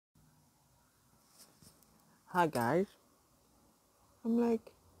Hi guys. I'm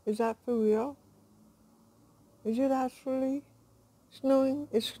like, is that for real? Is it actually snowing?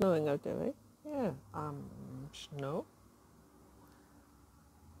 It's snowing out there, right? Yeah. Snow?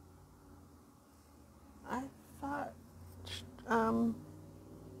 I thought, um,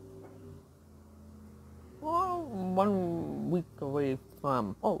 well, 1 week away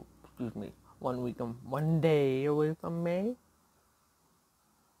from, oh, excuse me, 1 week, 1 day away from May.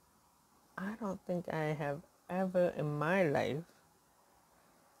 I don't think I have ever in my life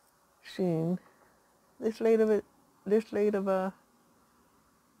seen this late of it, this late of a,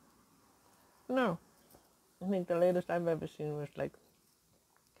 no. I think the latest I've ever seen was like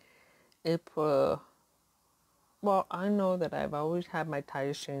April. Well, I know that I've always had my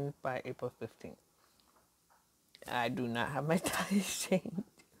tires changed by April 15th. I do not have my tires changed.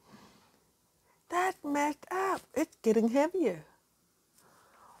 That's messed up. It's getting heavier.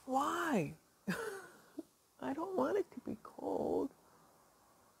 Why? I don't want it to be cold.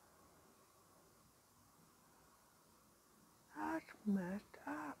 That's messed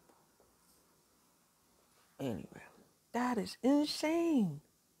up. Anyway, that is insane.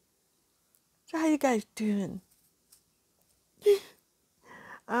 So how you guys doing?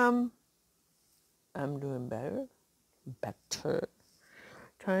 um, I'm doing better. Better.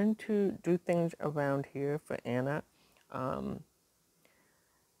 Trying to do things around here for Anna.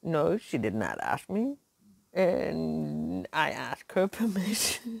 No, she did not ask me. And I asked her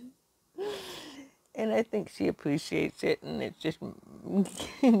permission. And I think she appreciates it, and it's just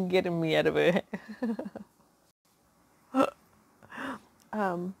getting me out of her head.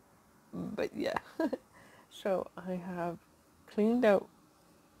 But yeah. So I have cleaned out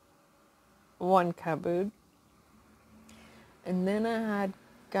one cupboard, and then I had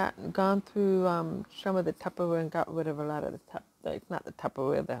gone through some of the Tupperware and got rid of a lot of like not the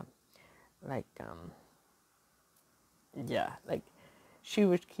Tupperware, the like yeah, like she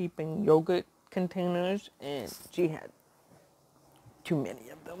was keeping yogurt containers, and she had too many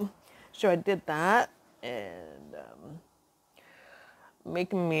of them. So I did that, and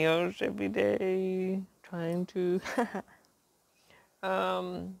making meals every day, trying to.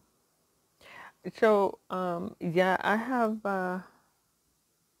 um, yeah, I have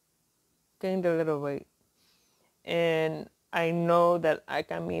gained a little weight, and I know that I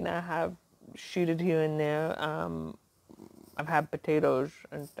have shooted here and there. I've had potatoes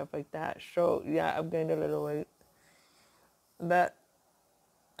and stuff like that. So yeah, I've gained a little weight. But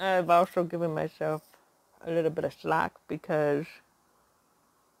I've also given myself a little bit of slack because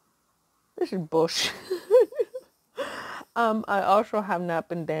this is bullshit. I also have not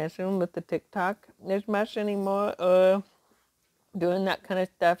been dancing with the TikTok as much anymore or doing that kind of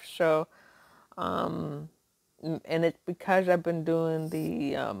stuff. So, and it's because I've been doing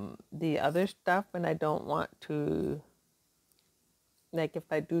the other stuff, and I don't want to, like, if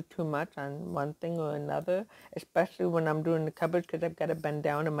I do too much on one thing or another, especially when I'm doing the cupboards, because I've got to bend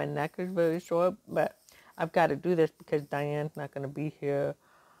down and my neck is very sore. But I've got to do this because Diane's not going to be here.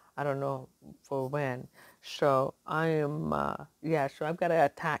 I don't know for when. So I am, so I've got to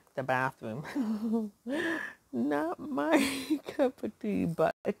attack the bathroom. Not my cup of tea,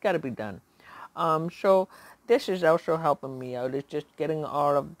 but it's got to be done. So this is also helping me out. It's just getting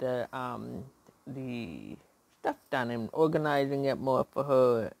all of the stuff done and organizing it more for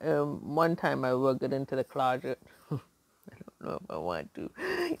her. One time I will get into the closet. I don't know if I want to.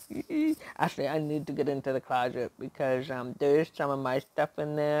 Actually, I need to get into the closet because there is some of my stuff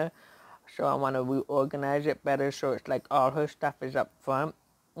in there. So I want to reorganize it better so it's like all her stuff is up front.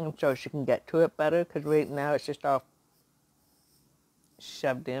 And so she can get to it better because right now it's just all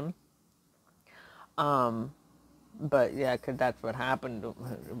shoved in. But yeah, because that's what happened. It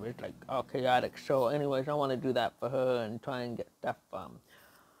was like all chaotic. So anyways, I want to do that for her and try and get stuff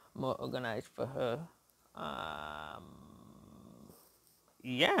more organized for her. Um,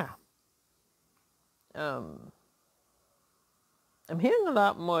 yeah. Um, I'm hearing a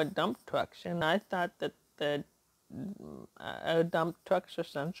lot more dump trucks, and I thought that the dump trucks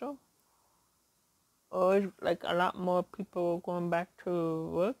essential, or is like a lot more people going back to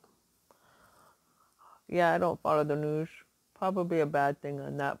work. Yeah, I don't follow the news. Probably a bad thing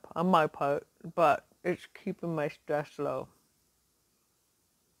on my part, but it's keeping my stress low.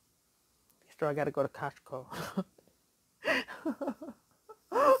 So I got to go to Costco.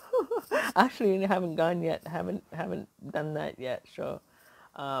 Actually, I haven't gone yet. Haven't done that yet. So,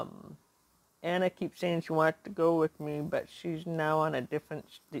 Anna keeps saying she wants to go with me, but she's now on a different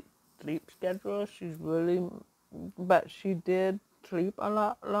sleep schedule. But she did sleep a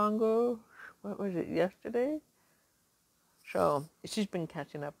lot longer. What was it, yesterday? So she's been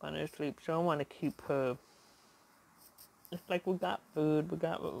catching up on her sleep. So I want to keep her It's like we got food,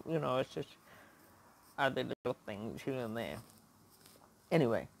 it's just other little things here and there.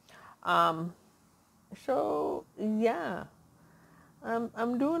 Anyway, um, so yeah,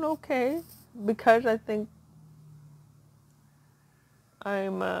 I'm doing okay because I think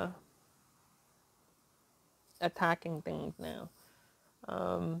I'm attacking things now.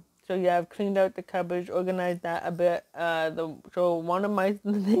 So yeah, I've cleaned out the cupboards, organized that a bit. So one of my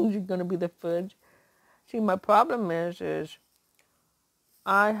things is gonna be the fridge. See, my problem is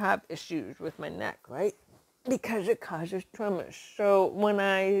I have issues with my neck, right? Because it causes tremors. So when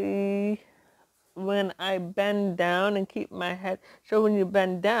I bend down and keep my head, so when you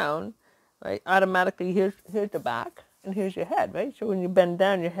bend down, right, automatically here's the back and here's your head, right? So when you bend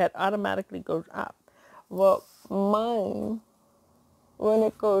down, your head automatically goes up. Well, mine, when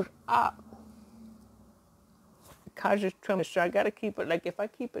it goes up, it causes tremors. So I got to keep it, like if I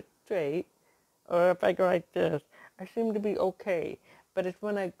keep it straight or if I go like this, I seem to be okay. But it's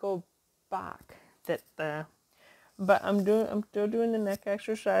when I go back that but I'm still doing the neck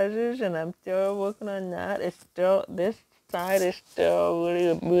exercises and I'm still working on that. It's still, this side is still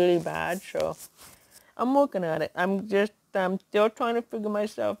really, really bad. So I'm working at it. I'm still trying to figure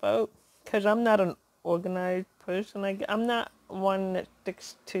myself out because I'm not an organized person. I'm not one that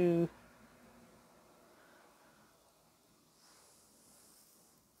sticks to,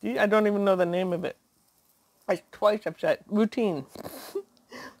 I don't even know the name of it. Twice I've said routine.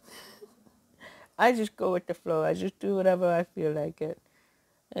 I just go with the flow. I just do whatever I feel like it.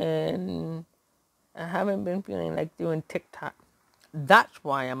 And I haven't been feeling like doing TikTok. That's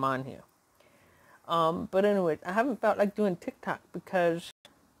why I'm on here. But anyway, I haven't felt like doing TikTok because,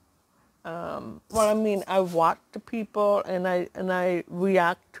 I watch the people and I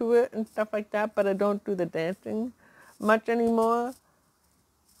react to it and stuff like that, but I don't do the dancing much anymore.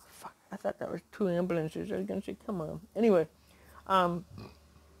 Fuck, I thought that was 2 ambulances. I was gonna say, come on. Anyway, um,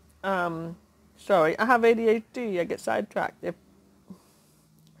 sorry, I have ADHD. I get sidetracked.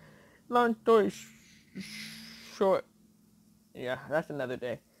 Long story short, yeah, that's another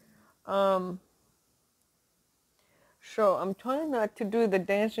day. Um, So I'm trying not to do the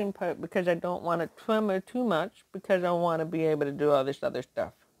dancing part because I don't want to tremor too much because I want to be able to do all this other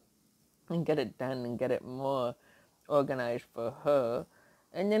stuff and get it done and get it more organized for her.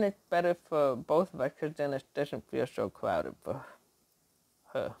 And then it's better for both of us because then it doesn't feel so crowded for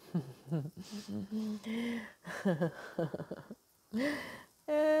her.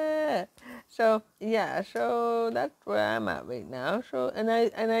 Yeah. So that's where I'm at right now. So and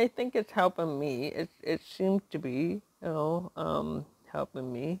I think it's helping me. It seems to be,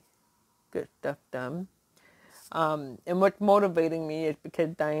 helping me get stuff done. And what's motivating me is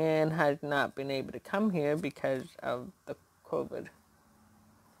because Diane has not been able to come here because of the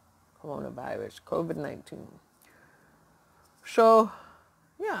coronavirus, COVID-19. So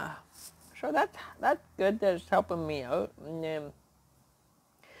yeah, so that's good. That's helping me out. And then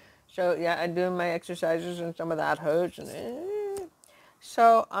so yeah, I'm doing my exercises and some of that hurts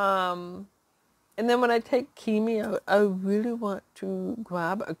so and then when I take Kimi out, I really want to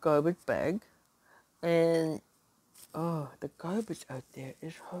grab a garbage bag and the garbage out there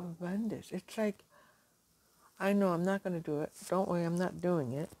is horrendous. It's like, I know I'm not gonna do it. Don't worry, I'm not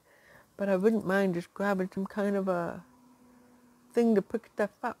doing it. But I wouldn't mind just grabbing some kind of a thing to pick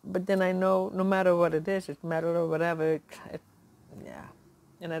stuff up. But then I know no matter what it is, it's metal or whatever, yeah.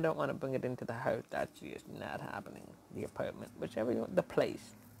 And I don't want to bring it into the house. That's just not happening. The apartment, the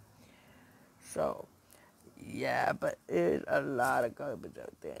place. So, yeah, but there's a lot of garbage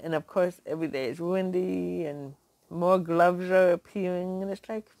out there. And of course, every day it's windy and more gloves are appearing. And it's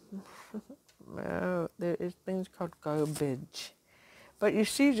like, well, there is things called garbage. But you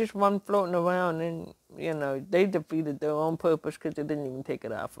see just one floating around and, they defeated their own purpose because they didn't even take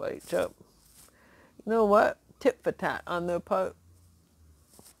it off right. So, you know what? Tit for tat on their part.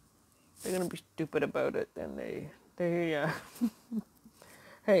 They're going to be stupid about it, then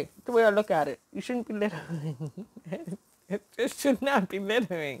hey, the way I look at it, you shouldn't be littering. It just should not be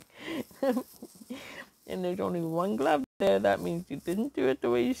littering. And there's only one glove there. That means you didn't do it the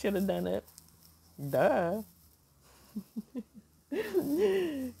way you should have done it. Duh.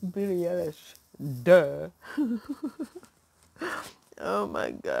 Billy Ellis. Duh. Oh my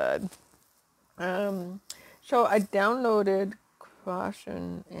God. So I downloaded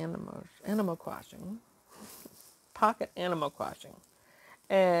Animal Crossing, Pocket Animal Crossing,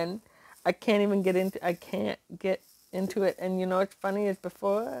 and I can't get into it. And what's funny is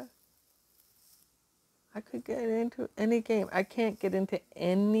before I could get into any game, I can't get into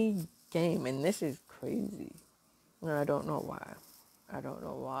any game, and this is crazy. And I don't know why.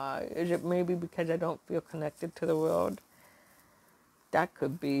 Is it maybe because I don't feel connected to the world? That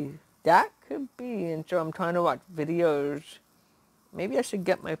could be. That could be. And so I'm trying to watch videos. Maybe I should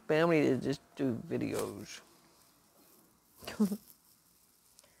get my family to just do videos.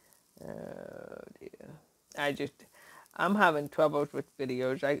 Oh dear. I'm having troubles with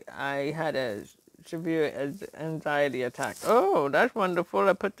videos. I had a severe anxiety attack. Oh, that's wonderful.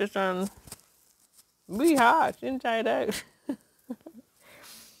 I put this on rehearse inside out.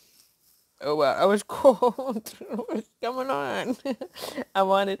 Oh well, I was cold. What's going on?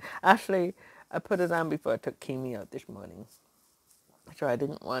 Actually, I put it on before I took Kimi out this morning. So I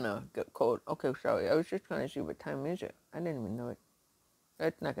didn't want to get cold. Okay, sorry. I was just trying to see what time is it. I didn't even know it.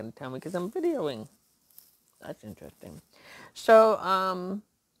 That's not going to tell me because I'm videoing. That's interesting. So,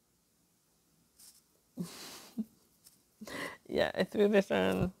 yeah, I threw this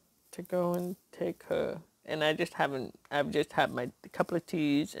on to go and take her. And I've just had my couple of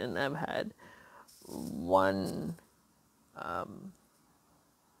teas and I've had one,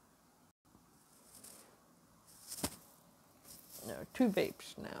 no, two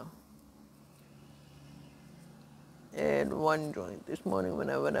vapes now. And one joint this morning when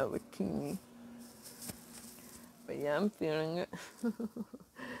I went out with Kimi. But yeah, I'm feeling it.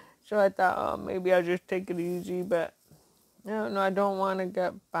 So I thought, oh, maybe I'll just take it easy. But no, I don't want to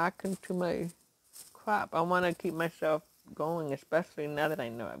get back into my crap. I want to keep myself going, especially now that I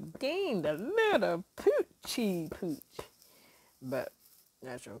know I've gained a little pooch. But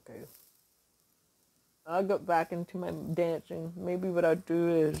that's okay. I'll get back into my dancing. Maybe what I'll do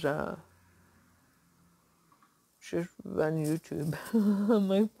is just run YouTube on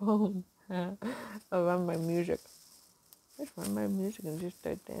my phone. I'll run my music. Just run my music and just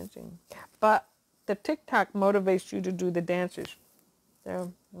start dancing. But the TikTok motivates you to do the dances.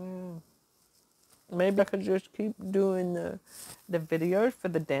 So, maybe I could just keep doing the videos for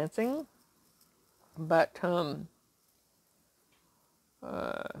the dancing. But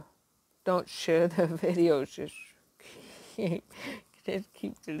don't share the videos. Just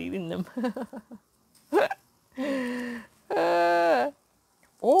keep deleting them.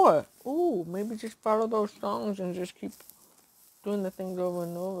 Or maybe just follow those songs and just keep doing the things over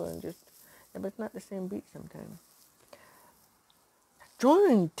and over and just, yeah, but it's not the same beat sometimes.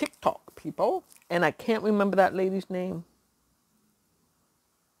 Join TikTok, people. And I can't remember that lady's name.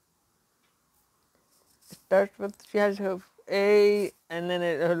 It starts with, she has her A and then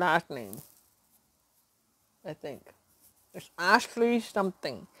her last name. I think. It's Ashley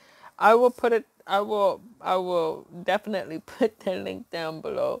something. I will definitely put the link down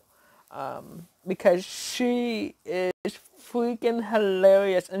below. Because she is freaking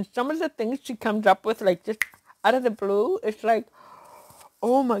hilarious. And some of the things she comes up with, like just out of the blue, it's like,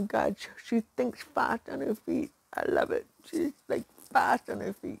 oh my God, she thinks fast on her feet. I love it. She's like fast on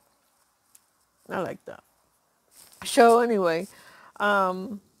her feet. I like that. So anyway, yeah,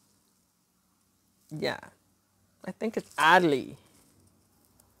 I think it's Adley.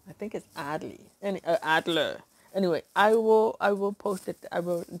 Adler. Anyway, I will post it. I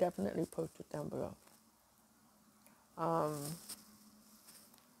will definitely post it down below.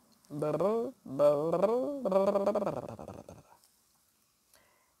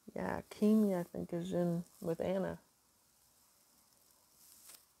 Yeah, Kimi, I think, is in with Anna.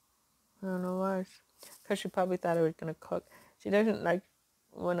 I don't know why. Because she probably thought I was going to cook. She doesn't like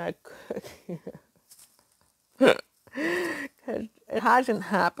when I cook. Because it hasn't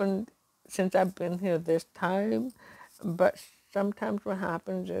happened since I've been here this time. But sometimes what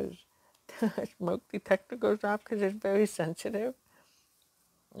happens is the smoke detector goes off because it's very sensitive.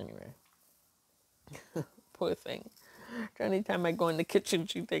 Anyway, poor thing. So anytime I go in the kitchen,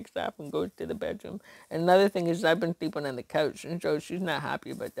 she takes off and goes to the bedroom. And another thing is I've been sleeping on the couch, and so she's not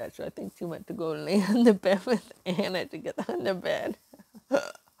happy about that. So I think she went to go lay on the bed with Anna to get on the bed.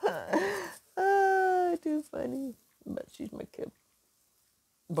 Too funny. But she's my kid.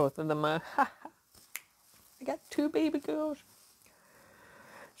 Both of them are. I got two baby girls.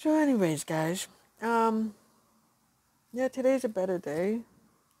 So anyways, guys, yeah, today's a better day.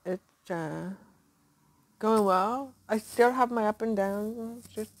 It's going well. I still have my up and downs.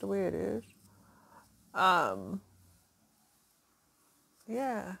 It's just the way it is.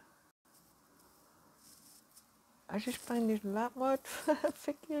 Yeah. I just find there's a lot more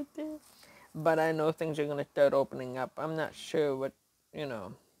traffic out there. But I know things are going to start opening up. I'm not sure what,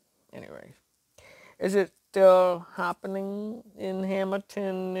 anyways. Is it still happening in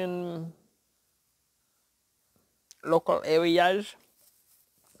Hamilton and local areas?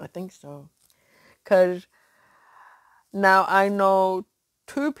 I think so. Because now I know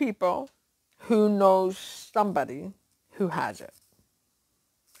two people who knows somebody who has it.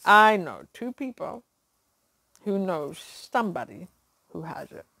 I know two people who knows somebody who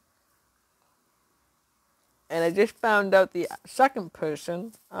has it. And I just found out the second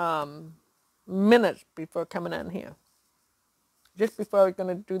person minutes before coming on here. Just before I was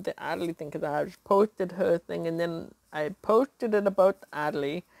going to do the Adley thing, because I just posted her thing, and then I posted it about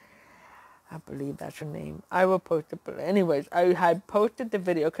Adley. I believe that's her name. I will post it. But anyways, I had posted the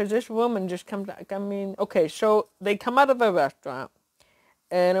video, because this woman just comes, I mean, okay, so they come out of a restaurant,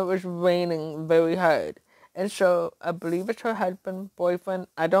 and it was raining very hard. And so I believe it's her husband, boyfriend.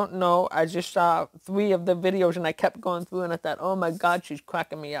 I don't know. I just saw 3 of the videos, and I kept going through, and I thought, oh my God, she's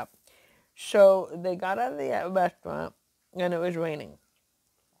cracking me up. So they got out of the restaurant, and it was raining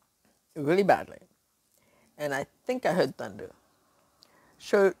really badly. And I think I heard thunder.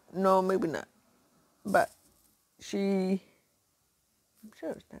 So, no, maybe not. But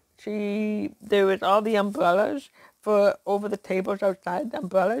there was all the umbrellas for over the tables outside, the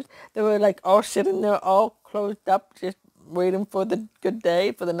umbrellas. They were like all sitting there, all closed up, just waiting for the good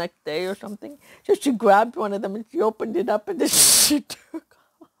day, for the next day or something. So she grabbed one of them and she opened it up and then she took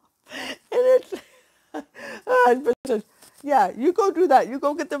off. And it's, her husband says, yeah, you go do that. You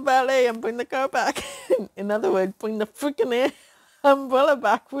go get the valet and bring the car back. In other words, bring the freaking umbrella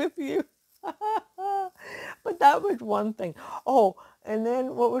back with you. But that was one thing. Oh, and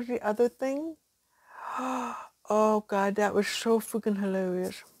then what was the other thing? Oh, God, that was so freaking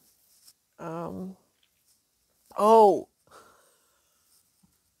hilarious.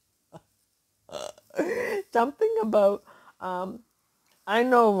 Something about, I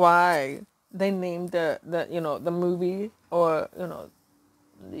know why they named the movie or,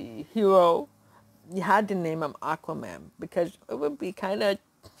 the hero. You had to name him Aquaman because it would be kind of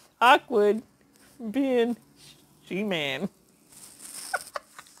awkward being She-Man.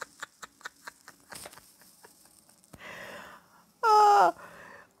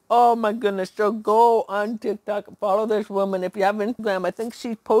 Oh my goodness. So go on TikTok, follow this woman. If you have Instagram, I think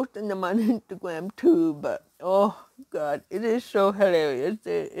she's posting them on Instagram too. But oh God, it is so hilarious.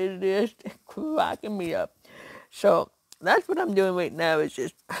 It is cracking me up. So that's what I'm doing right now, is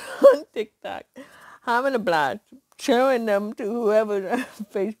just on TikTok, having a blast, sharing them to whoever's on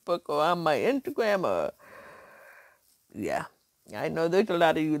Facebook or on my Instagram or, yeah. I know there's a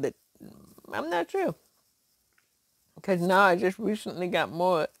lot of you that I'm not sure. Because now I just recently got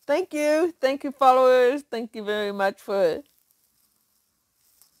more. Thank you. Thank you, followers. Thank you very much for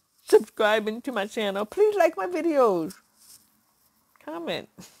subscribing to my channel. Please like my videos. Comment.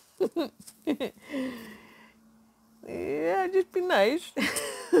 Yeah, just be nice.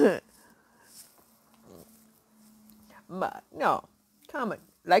 But no, comment.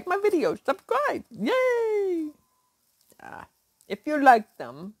 Like my videos. Subscribe. Yay! If you like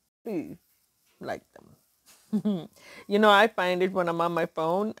them, please like them. I find it when I'm on my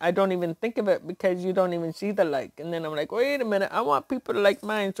phone, I don't even think of it because you don't even see the like. And then I'm like, wait a minute, I want people to like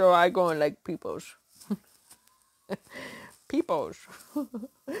mine, so I go and like people's. People's.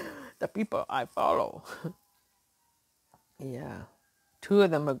 The people I follow. Yeah. 2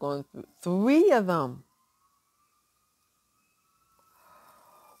 of them are going through. 3 of them.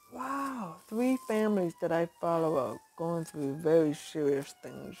 Wow. 3 families that I follow are going through very serious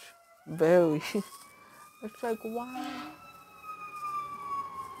things. Very. It's like, wow.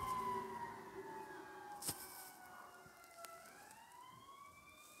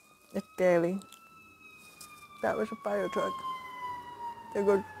 It's daily. That was a fire truck. There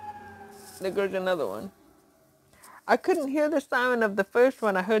goes another one. I couldn't hear the siren of the first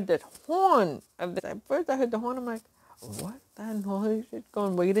one. I heard the horn of this. At first I heard the horn. I'm like, what? That noise is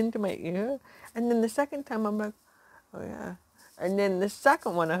going right into my ear. And then the second time I'm like, oh yeah. And then the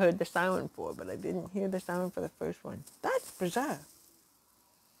second one I heard the siren for, but I didn't hear the siren for the first one. That's bizarre.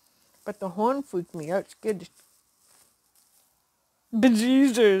 But the horn freaked me out. Scared the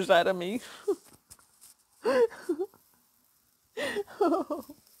bejesus out of me.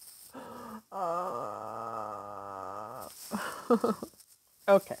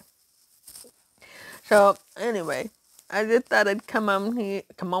 Okay. So anyway, I just thought I'd come on here.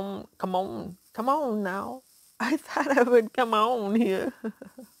 Come on now. I thought I would come on here.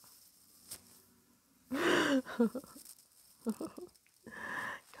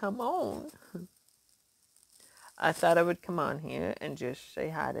 Come on. I thought I would come on here and just say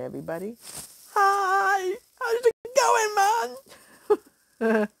hi to everybody. Hi! How's it going,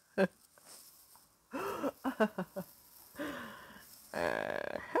 man?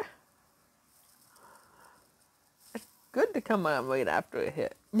 It's good to come on right after a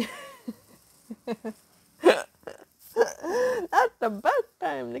hit. That's the best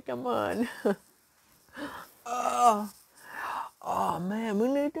time to come on. Oh man, we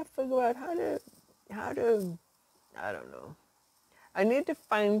need to figure out how to, I don't know, I need to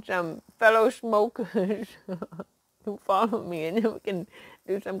find some fellow smokers who follow me, and then we can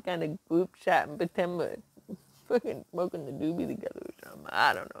do some kind of group chat and pretend we're freaking smoking the doobie together or something.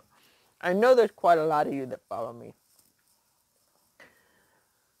 I don't know. I know there's quite a lot of you that follow me.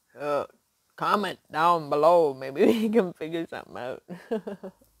 Comment down below. Maybe we can figure something out.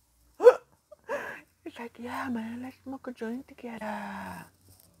 It's like, yeah, man, let's smoke a joint together.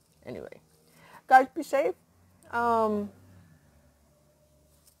 Anyway, guys, be safe. Um,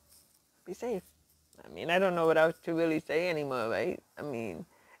 be safe. I mean, I don't know what else to really say anymore, right? I mean,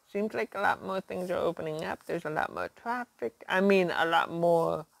 seems like a lot more things are opening up. There's a lot more traffic. I mean, a lot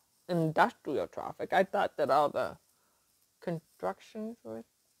more industrial traffic. I thought that all the constructions were,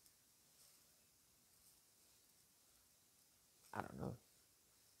 I don't know.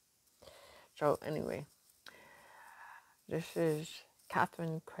 So anyway, this is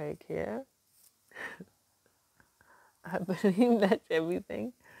Catherine Craig here. I believe that's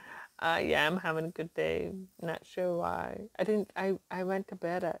everything. Yeah, I'm having a good day. Not sure why. I went to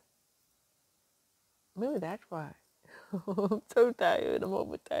bed at, maybe that's why. I'm so tired. I'm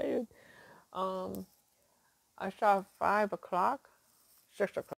overtired. Um, I saw 5 o'clock,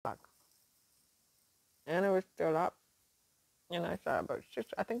 6 o'clock, and it was still up. And I saw about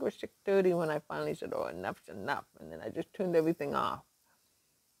 6, I think it was 6:30 when I finally said, oh, enough's enough. And then I just turned everything off.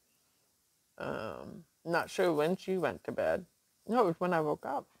 Not sure when she went to bed. No, it was when I woke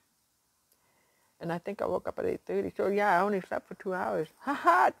up. And I think I woke up at 8:30. So yeah, I only slept for 2 hours.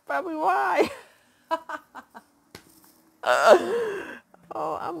 Haha, that's probably why.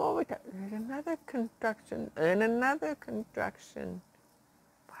 Oh, I'm overtired. There's another construction and another construction.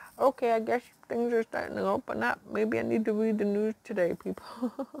 Okay, I guess things are starting to open up. Maybe I need to read the news today,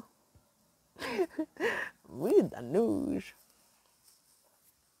 people. Read the news.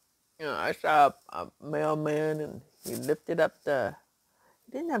 You know, I saw a mailman and he lifted up he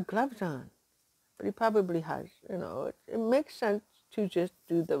didn't have gloves on, but he probably has. You know, it makes sense to just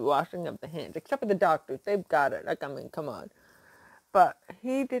do the washing of the hands, except for the doctors. They've got it. Like, I mean, come on. But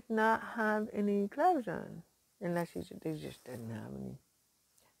he did not have any gloves on, unless they just didn't have any.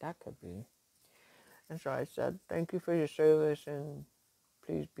 That could be. And so I said, thank you for your service, and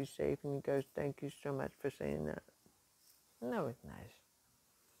please be safe. And he goes, thank you so much for saying that. And that was nice.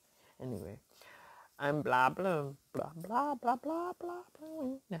 Anyway, I'm blah, blah, blah, blah, blah, blah, blah,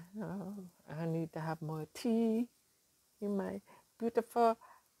 blah. Now I need to have more tea in my beautiful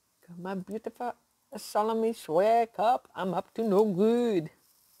solemnly swear cup. I'm up to no good.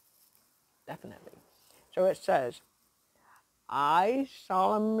 Definitely. So it says, I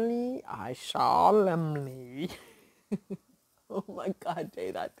solemnly, oh my God,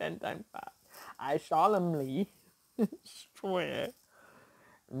 say that 10 times fast. I solemnly swear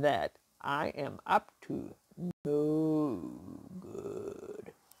that I am up to no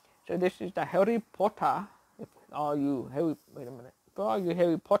good. So this is the Harry Potter, for all you Harry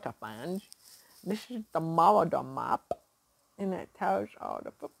Potter fans, this is the Mauer map, and it tells all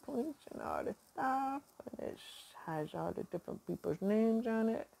the footprints and all the stuff, and it has all the different people's names on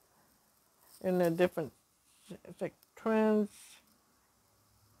it, and the different, it's like transgression.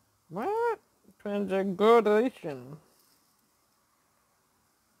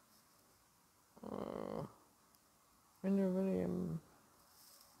 And there really and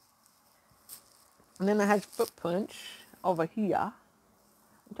then it has footprints over here.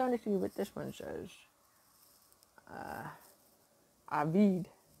 I'm trying to see what this one says. Avid.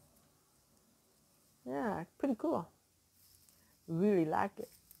 Yeah, pretty cool. Really like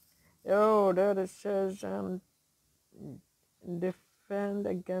it. Oh, there it says defend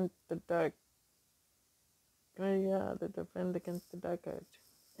against the dark. Yeah, the defend against the dark arts.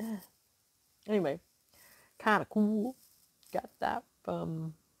 Anyway, kind of cool. Got that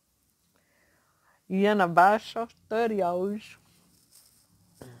from Universal Studios.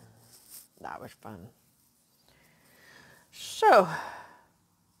 That was fun. So,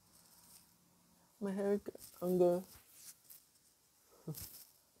 my hair, I'm good.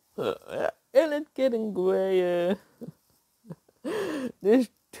 And it's getting grayer. This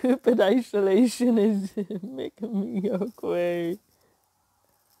stupid isolation is making me go gray.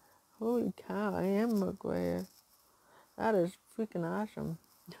 Holy cow, I am a grayer. That is freaking awesome.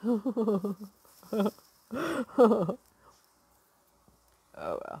 Oh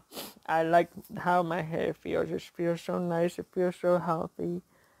well. I like how my hair feels. It feels so nice. It feels so healthy.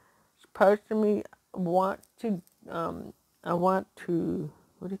 Parts of me want to,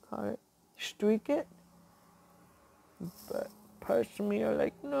 what do you call it? Streak it. But parts of me are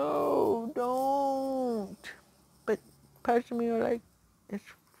like, no, don't. But parts of me are like, it's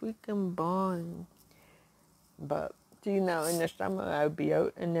freaking boring. But See, now in the summer I would be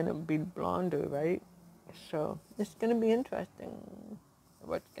out and then it would be blonder, right? So it's going to be interesting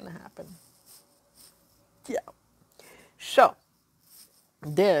what's going to happen. Yeah. So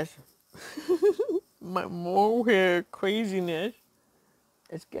this, my mohair craziness,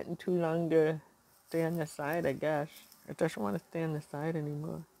 it's getting too long to stay on the side, I guess. It doesn't want to stay on the side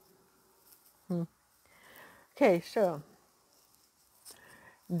anymore. Okay, so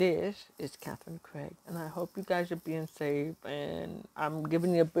this is Catherine Craig, and I hope you guys are being safe, and I'm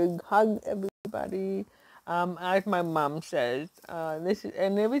giving you a big hug, everybody. As my mom says, this is,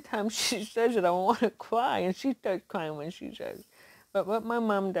 and every time she says it, I want to cry, and she starts crying when she says. But what my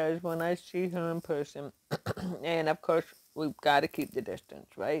mom does when I see her in person, and of course we've got to keep the distance,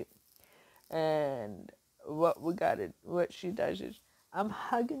 right? And what she does is, I'm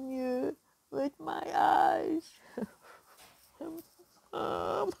hugging you with my eyes.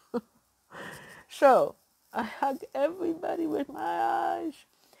 Um, so I hug everybody with my eyes,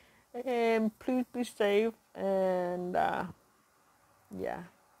 and please be safe, and yeah,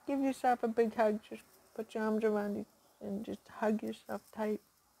 give yourself a big hug. Just put your arms around you and just hug yourself tight.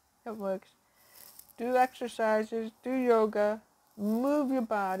 It works. Do exercises, do yoga, move your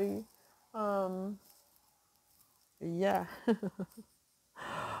body. Yeah.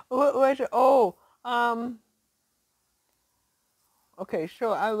 What was it? Oh, okay.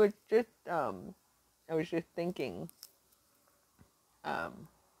 So I was just thinking, um,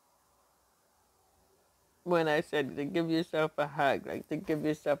 when I said to give yourself a hug, like to give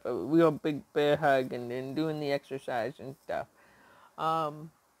yourself a real big bear hug, and then doing the exercise and stuff.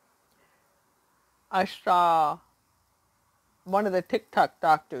 Um, I saw one of the TikTok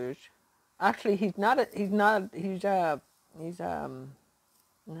doctors. Actually, he's not a,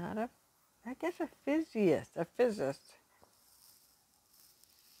 I guess a physicist.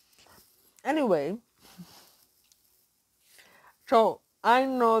 Anyway, so I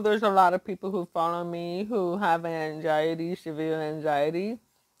know there's a lot of people who follow me who have anxiety, severe anxiety.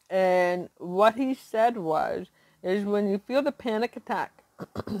 And what he said is when you feel the panic attack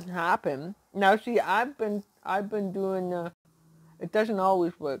happen. Now, see, I've been doing. It doesn't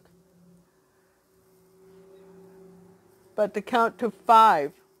always work, but to count to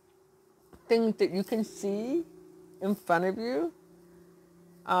 5 things that you can see in front of you,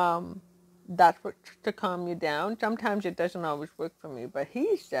 um, that's what to calm you down. Sometimes it doesn't always work for me, but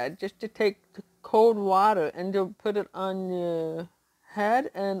he said just to take cold water and to put it on your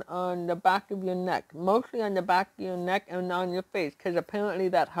head and on the back of your neck, mostly on the back of your neck and on your face, because apparently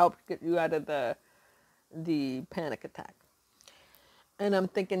that helps get you out of the panic attack. And I'm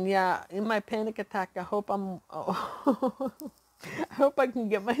thinking, yeah, in my panic attack, I hope I hope I can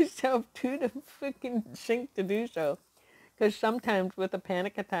get myself to the freaking sink to do so. Because sometimes with a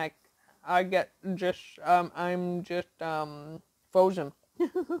panic attack, I get I'm just frozen.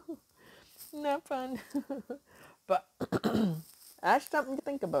 Not fun. But that's something to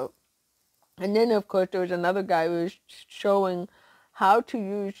think about. And then, of course, there was another guy who was showing how to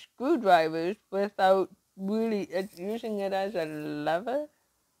use screwdrivers without really using it as a lever.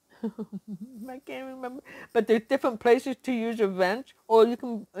 I can't remember. But there's different places to use a wrench, or you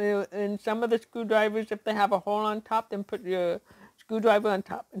can, in some of the screwdrivers, if they have a hole on top, then put your screwdriver on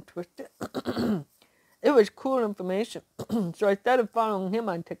top and twist it. It was cool information. So I started following him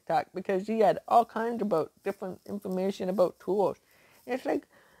on TikTok because he had all kinds about different information about tools. It's like,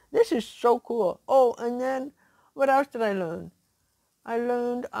 this is so cool. Oh, and then what else did I learn? I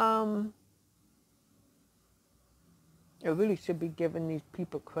learned I really should be giving these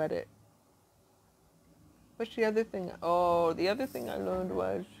people credit. What's the other thing? Oh, the other thing I learned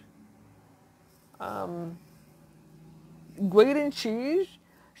was um, grating cheese.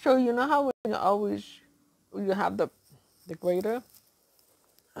 So you know how when you have the grater.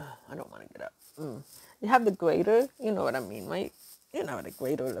 I don't want to get up. You have the grater. You know what I mean, right? You know what a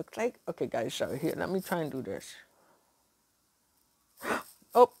grater looks like. Okay, guys. So here, let me try and do this.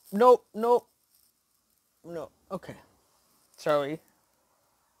 Oh, no, no, no. Okay, sorry.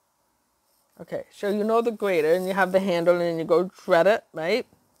 Okay, so you know the grater, and you have the handle, and you go shred it, right?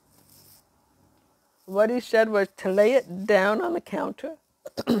 What he said was to lay it down on the counter.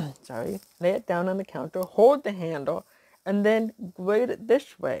 Sorry, lay it down on the counter, hold the handle, and then grate it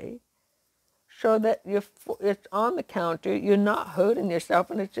this way so that it's on the counter, you're not hurting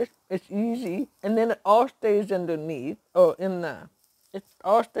yourself, and it's easy, and then it all stays underneath, or it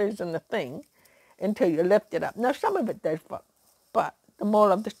all stays in the thing until you lift it up. Now, some of it does fall, but the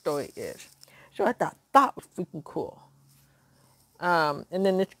moral of the story is, so I thought that was freaking cool. And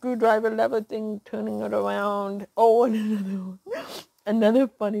then the screwdriver lever thing, turning it around. Oh, and another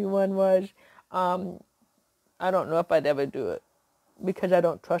funny one was, I don't know if I'd ever do it because I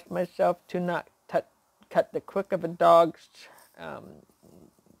don't trust myself to not cut the crook of a dog's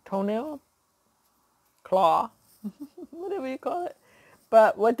toenail, claw, whatever you call it.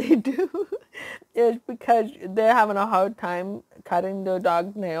 But what they do is because they're having a hard time cutting their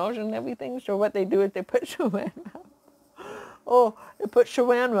dog's nails and everything. So what they do is they put saran wrap. Oh, they put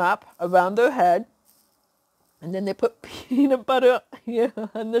saran wrap around their head, and then they put peanut butter here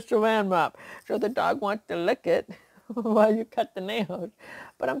on the saran wrap. So the dog wants to lick it while you cut the nails.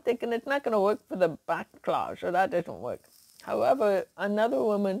 But I'm thinking it's not going to work for the back claw, so that doesn't work. However, another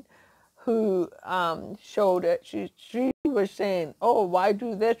woman who showed it, she was saying, oh, why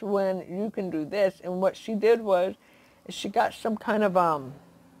do this when you can do this? And what she did was she got some kind of a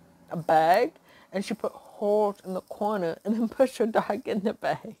bag, and she put holes in the corner and then pushed her dog in the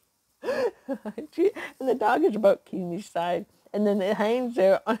bag. And the dog is about Kimi's size, and then it hangs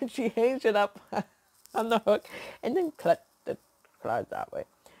there, and she hangs it up on the hook and then cut the claws that way.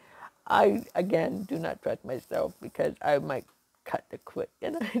 I, again, do not trust myself because I might cut the quick,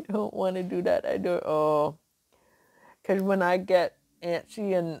 and I don't want to do that. I don't, because when I get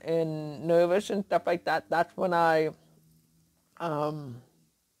antsy and nervous and stuff like that, that's when I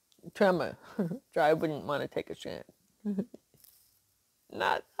tremor. So I wouldn't want to take a chance.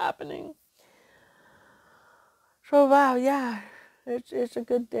 Not happening. So wow, yeah, it's a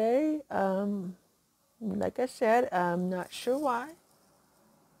good day. Like I said, I'm not sure why.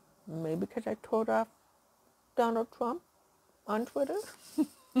 Maybe because I told off Donald Trump on Twitter.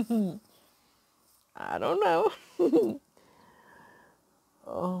 I don't know.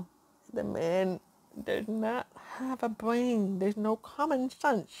 Oh, the man does not have a brain. There's no common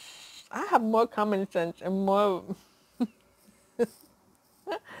sense. I have more common sense and more.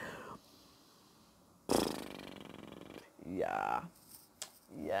 Yeah.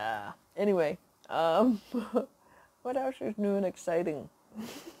 Anyway, what else is new and exciting?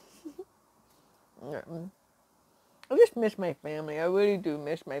 I just miss my family. I really do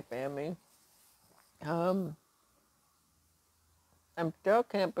miss my family. I still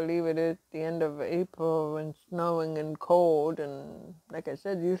can't believe it is the end of April and snowing and cold. And like I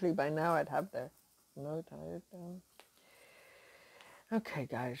said, usually by now I'd have the snow tires down. Okay,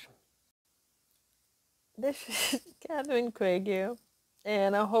 guys. This is Catherine Craig here.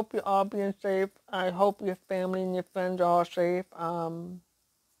 And I hope you're all being safe. I hope your family and your friends are all safe.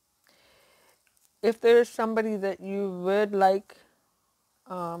 If there's somebody that you would like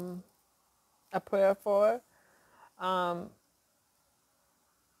a prayer for,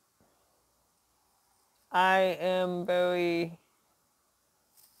 I am very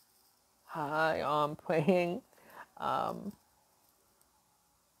high on praying.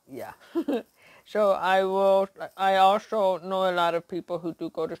 Yeah. So I also know a lot of people who do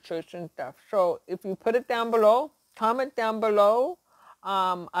go to church and stuff. So if you put it down below, comment down below,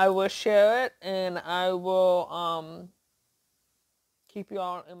 I will share it, and I will keep you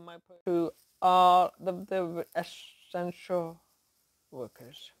all in my prayer. To all the essential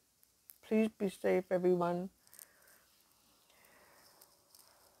workers. Please be safe, everyone.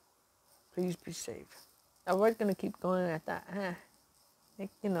 Please be safe. I was going to keep going at that, like,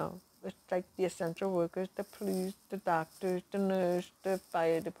 it's like the essential workers, the police, the doctors, the nurse, the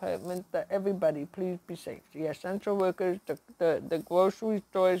fire department, everybody, please be safe. The essential workers, the grocery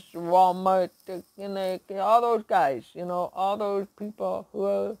stores, Walmart, all those guys, all those people who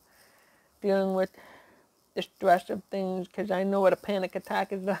are dealing with the stress of things, because I know what a panic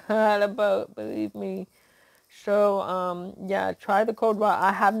attack is all about, believe me. So, yeah, try the code while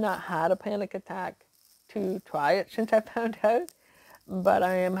I have not had a panic attack to try it since I found out, but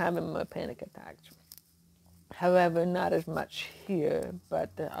I am having more panic attacks. However, not as much here,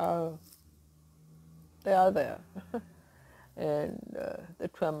 but they are there. And the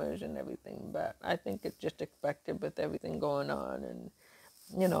tremors and everything, but I think it's just expected with everything going on, and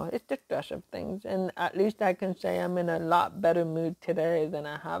it's the stress of things. And at least I can say I'm in a lot better mood today than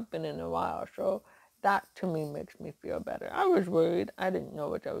I have been in a while. So that to me makes me feel better. I was worried. I didn't know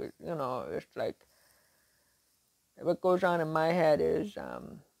what I was, it's like what goes on in my head is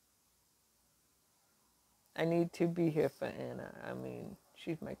I need to be here for Anna. I mean,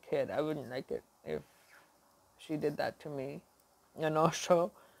 she's my kid. I wouldn't like it if she did that to me. And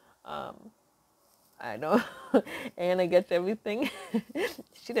also, I know Anna gets everything.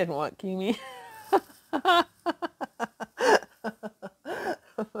 She doesn't want Kimi.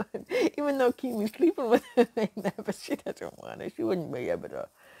 Even though Kimi's sleeping with her, but she doesn't want it. She wouldn't be able to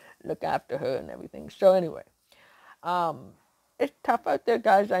look after her and everything. So anyway, it's tough out there,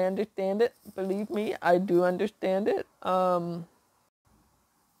 guys. I understand it. Believe me, I do understand it.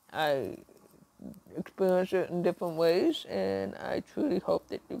 experience it in different ways, and I truly hope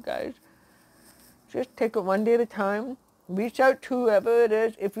that you guys just take it one day at a time. Reach out to whoever it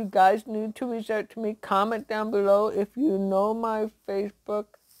is. If you guys need to reach out to me, comment down below. If you know my Facebook,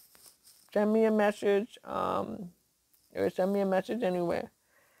 send me a message, or send me a message anywhere.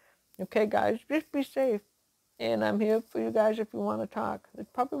 Okay, guys, just be safe. And I'm here for you guys if you want to talk. That's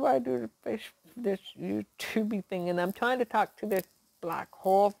probably why I do this YouTube thing. And I'm trying to talk to this black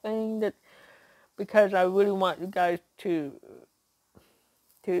hole thing because I really want you guys to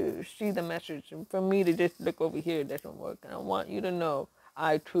see the message. And for me to just look over here, it doesn't work. And I want you to know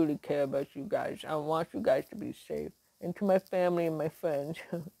I truly care about you guys. I want you guys to be safe. And to my family and my friends,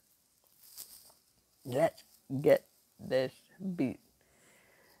 let's get this beat.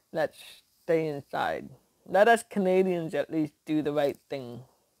 Let's stay inside. Let us Canadians at least do the right thing.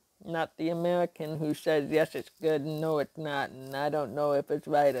 Not the American who says, yes, it's good, and no, it's not, and I don't know if it's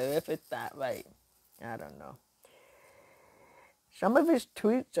right or if it's not right. I don't know. Some of his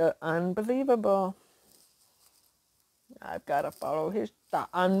tweets are unbelievable. I've got to unfollow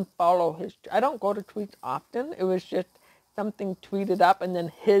his. I don't go to tweets often. It was just something tweeted up, and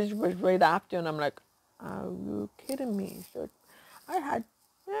then his was right after, and I'm like, are you kidding me? So I had,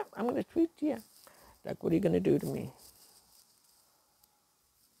 I'm going to tweet you. Like, what are you going to do to me?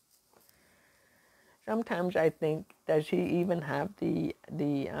 Sometimes I think, does he even have he's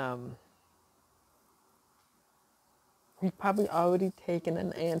probably already taken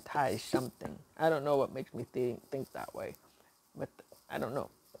an anti-something. I don't know what makes me think that way. But I don't know.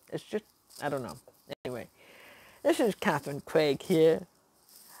 It's just, I don't know. Anyway, this is Catherine Craig here.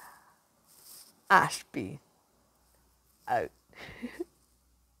 Ashby out.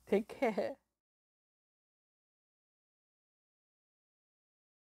 Take care.